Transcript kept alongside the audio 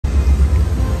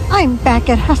I'm back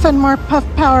at Huff and More Puff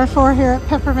Power 4 here at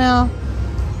Peppermill.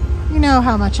 You know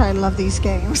how much I love these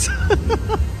games.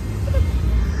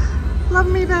 Love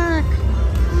me back.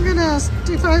 I'm gonna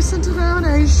do 5 cents a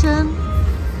donation.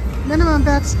 Minimum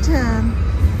bet's 10.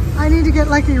 I need to get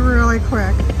lucky really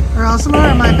quick or else I'm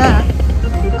on my back.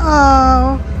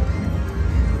 Oh.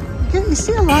 You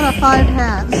see a lot of 5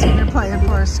 hats when you're playing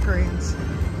 4 screens.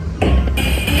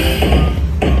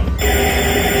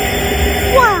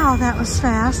 Wow, that was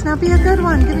fast. Now be a good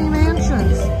one. Give me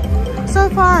mansions. So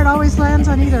far, it always lands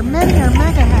on either mini or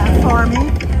mega hat for me.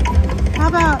 How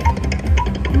about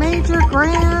major,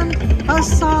 grand,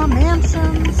 buzzsaw,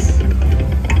 mansions?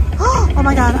 Oh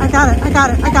my God, I got it.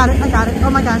 Oh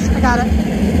my gosh, I got it.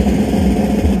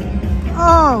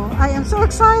 Oh, I am so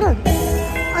excited.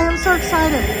 I am so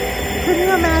excited. Can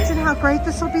you imagine how great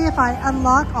this will be if I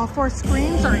unlock all 4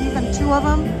 screens or even 2 of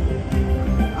them?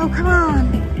 Oh, come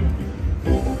on.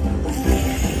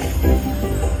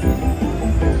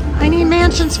 I need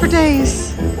mansions for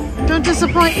days. Don't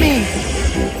disappoint me.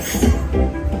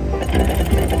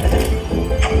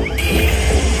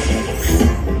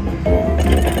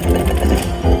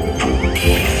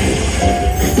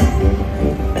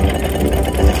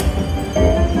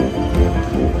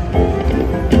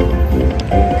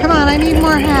 Come on, I need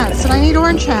more hats, and I need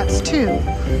orange hats too.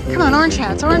 Come on, orange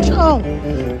hats, orange. Oh,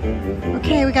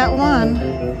 okay, we got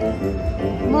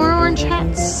 1. More orange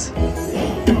hats.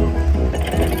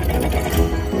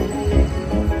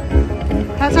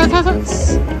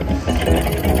 Hats.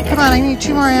 Come on, I need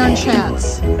 2 more orange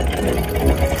hats.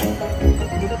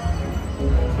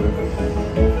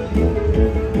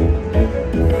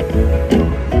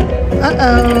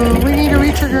 Uh-oh, we need a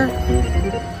retrigger.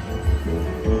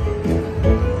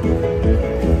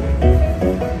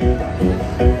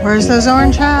 Where's those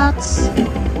orange hats?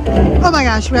 Oh my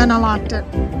gosh, we unlocked it.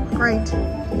 Great.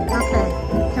 Okay,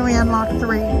 can we unlock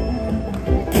 3?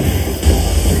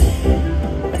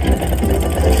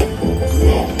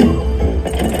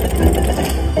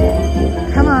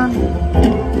 Come on.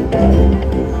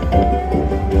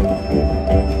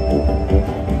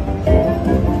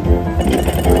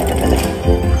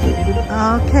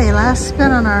 Okay, last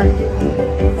spin on our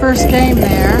first game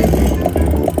there.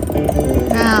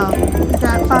 Now, we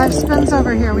got 5 spins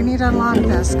over here. We need to unlock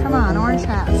this. Come on, orange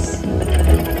hats.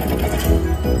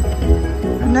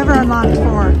 I've never unlocked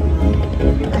 4.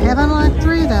 I have unlocked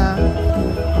 3 though.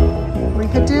 We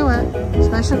could do it,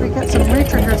 especially if we get some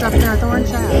re-triggers up there with orange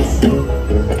hats.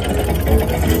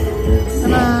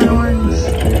 Come on, orange.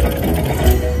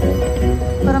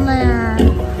 Put them there.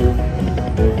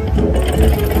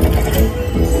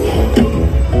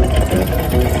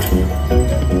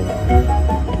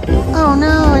 Oh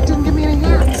no, it didn't give me any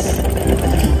hats.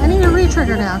 I need a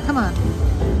re-trigger now, come on.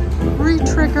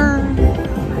 Re-trigger.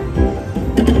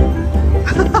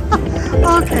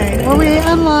 Okay, well we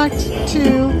unlocked 2,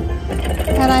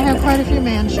 and I have quite a few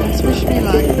mansions. Wish me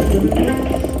luck.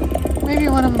 Maybe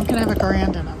one of them can have a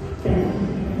grand in them.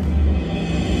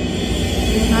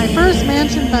 My first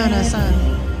mansion bonus on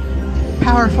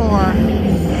Power 4.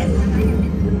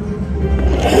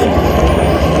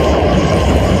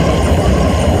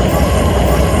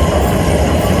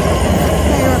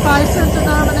 Okay, we're 5 cents a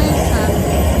nomination,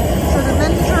 so the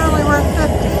minis are only worth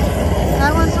 50.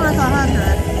 That one's worth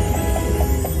 100.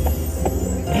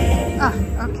 Ah,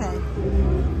 okay.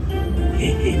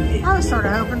 I was sort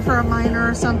of hoping for a minor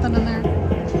or something in there.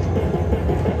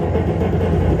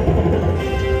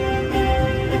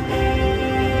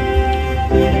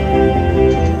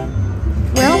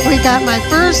 Well, we got my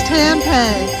first hand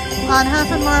pay on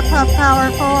Huff and More Puff Power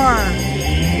 4.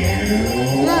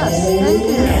 Yes, thank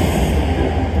you.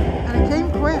 And it came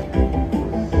quick.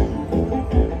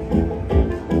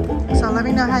 So let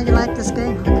me know how you like this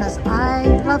game, because I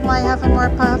love my Huff and More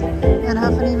Puff and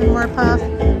Huff and Even More Puff,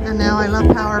 and now I love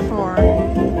Power 4.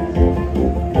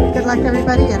 Good luck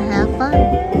everybody and have fun.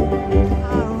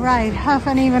 Alright, Huff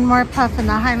and Even More Puff in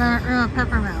the Highland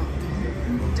Peppermill.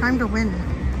 Time to win.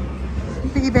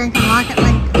 Piggy bank and locket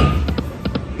link.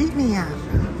 Beat me up.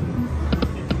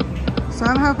 So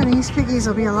I'm hoping these piggies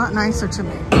will be a lot nicer to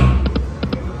me.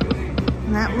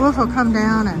 And that wolf will come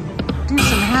down and do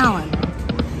some howling.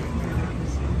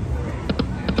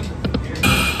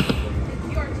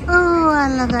 Oh, I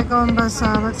love that golden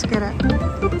buzzsaw. Let's get it.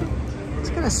 Let's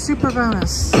get a super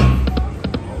bonus.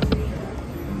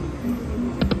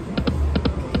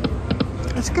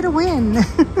 Let's get a win.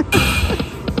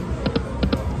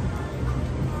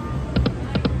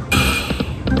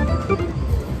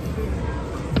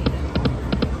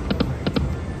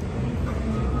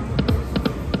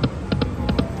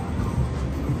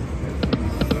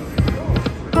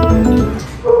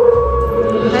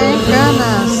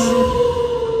 goodness.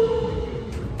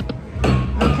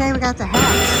 Okay, we got the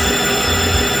hats.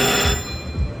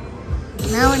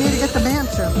 Now we need to get the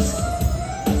mansions.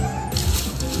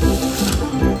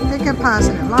 Big and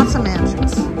positive, lots of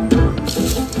mansions.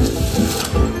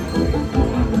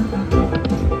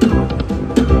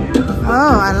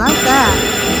 Oh, I like that.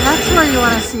 That's where you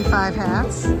want to see 5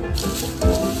 hats.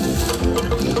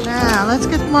 Now, let's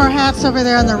get more hats over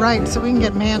there on the right so we can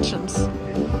get mansions.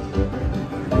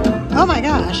 Oh my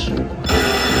gosh.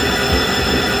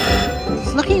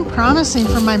 It's looking promising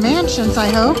for my mansions, I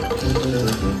hope.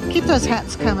 Keep those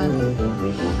hats coming.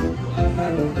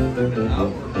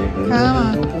 Come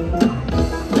on.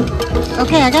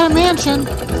 Okay, I got a mansion.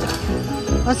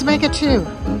 Let's make it 2.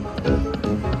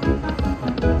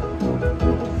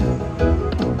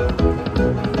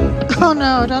 Oh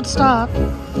no, don't stop.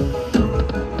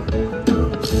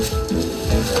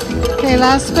 Okay,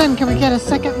 last spin. Can we get a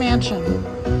second mansion?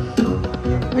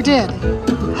 We did.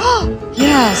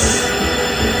 Yes!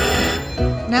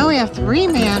 Now we have 3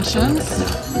 mansions.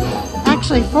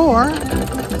 Actually 4.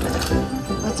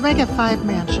 Let's make it 5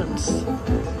 mansions.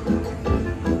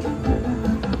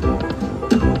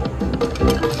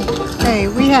 Okay,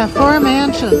 we have 4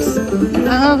 mansions.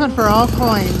 I'm hoping for all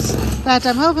coins. In fact,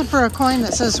 I'm hoping for a coin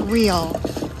that says wheel.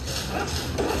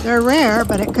 They're rare,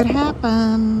 but it could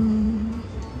happen.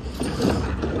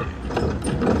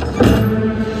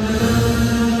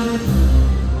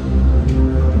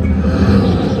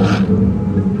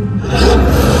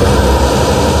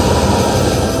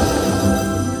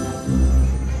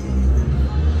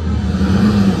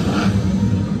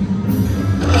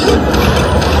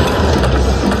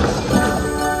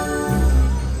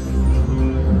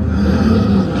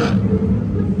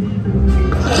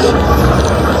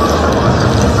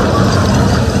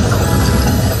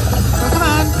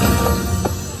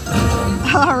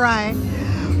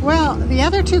 The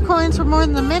other 2 coins were more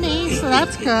than the mini, so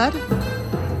that's good.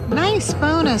 Nice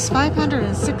bonus,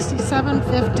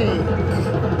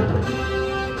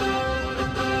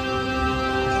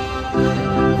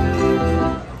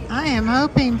 $567.50. I am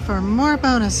hoping for more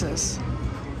bonuses.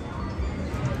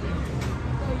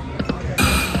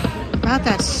 About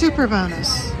that super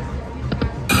bonus.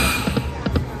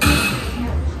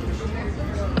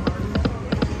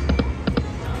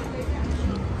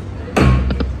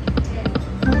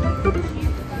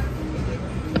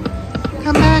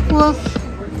 Come back, Wolf.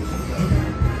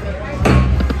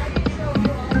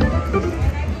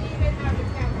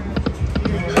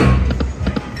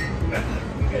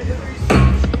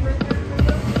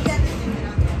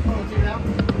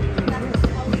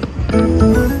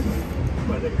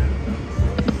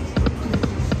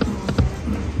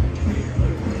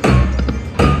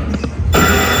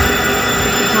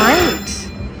 Great.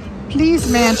 Please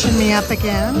mansion me up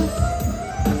again.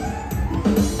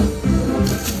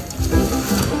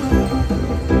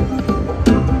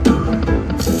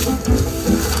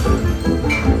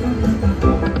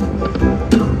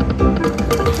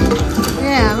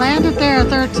 Landed there a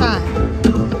 3rd time.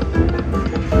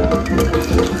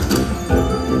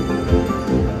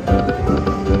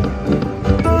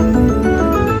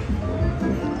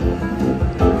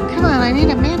 Come on, I need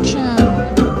a mansion.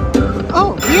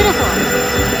 Oh, beautiful.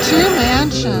 2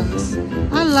 mansions.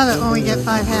 I love it when we get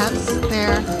 5 hats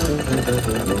there.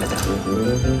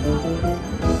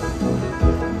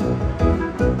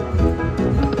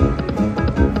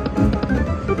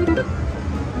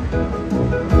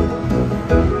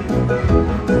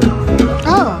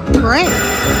 Great.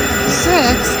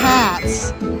 6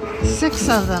 hats. 6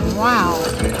 of them. Wow.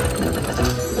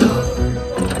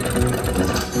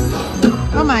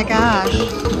 Oh my gosh.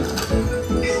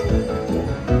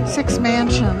 6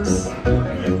 mansions.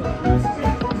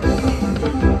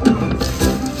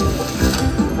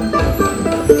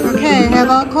 Okay, have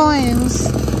all coins.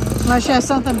 Unless you have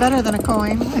something better than a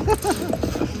coin.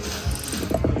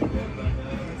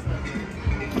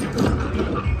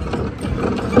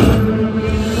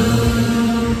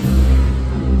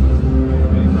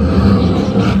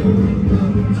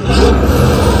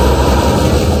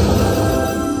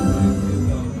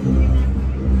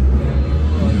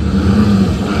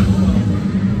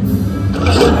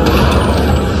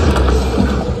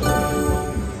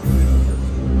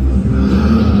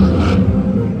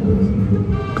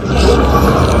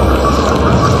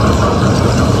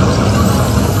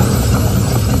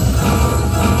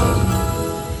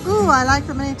 I like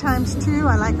the many times 2.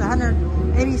 I like the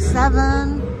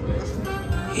 187.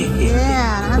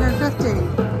 Yeah,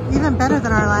 150. Even better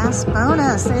than our last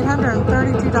bonus,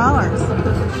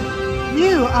 $832.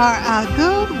 You are a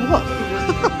good wolf.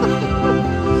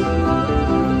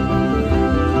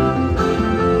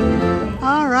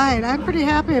 I'm pretty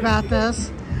happy about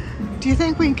this. Do you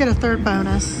think we can get a third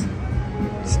bonus?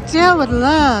 Still would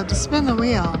love to spin the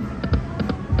wheel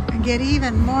and get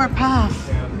even more puff.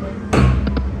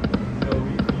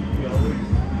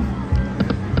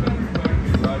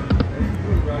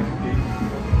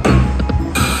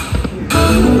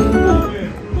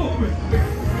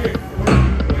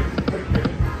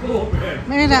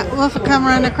 Maybe that wolf will come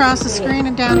running across the screen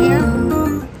and down here.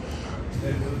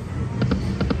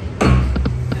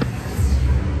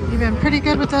 You've been pretty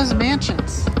good with those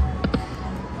mansions.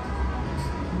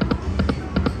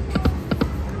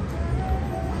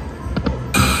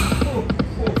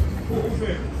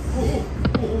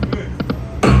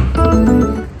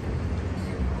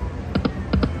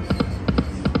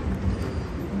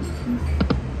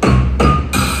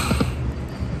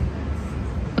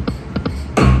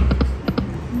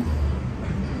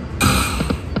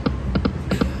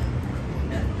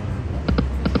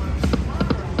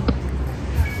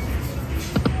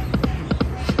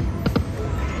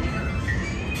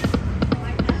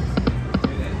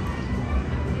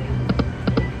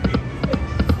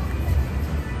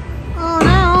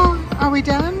 Are we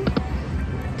done?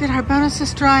 Did our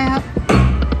bonuses dry up?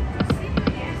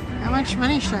 How much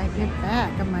money should I get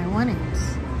back of my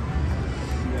winnings?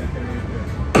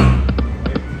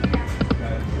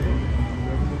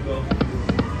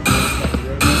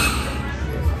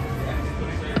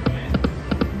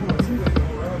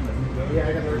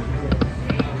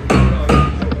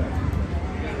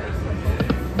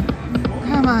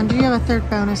 Come on, do you have a third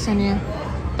bonus in you?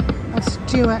 Let's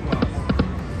do it.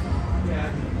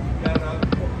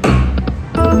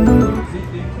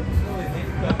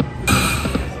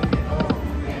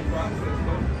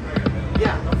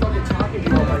 Yeah, I'm fucking talking to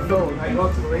you on my phone. I go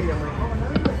up to the lady, I'm like,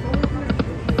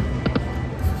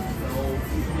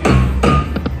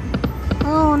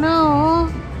 oh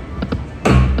no.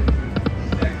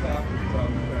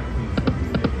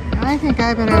 I think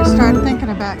I better start thinking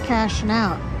about cashing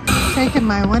out, taking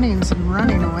my winnings and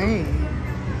running away.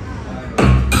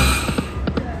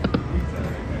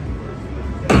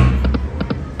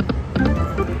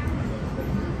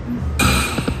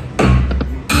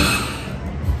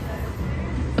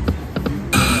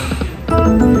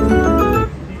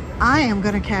 I am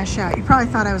going to cash out. You probably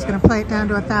thought I was going to play it down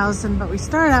to 1,000, but we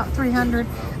started out 300.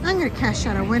 I'm going to cash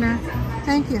out a winner.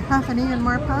 Thank you, Huff, and even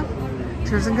more puff.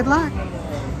 Cheers and good luck.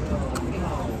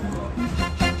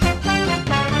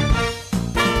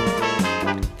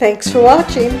 Thanks for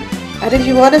watching. And if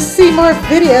you want to see more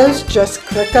videos, just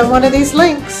click on one of these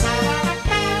links.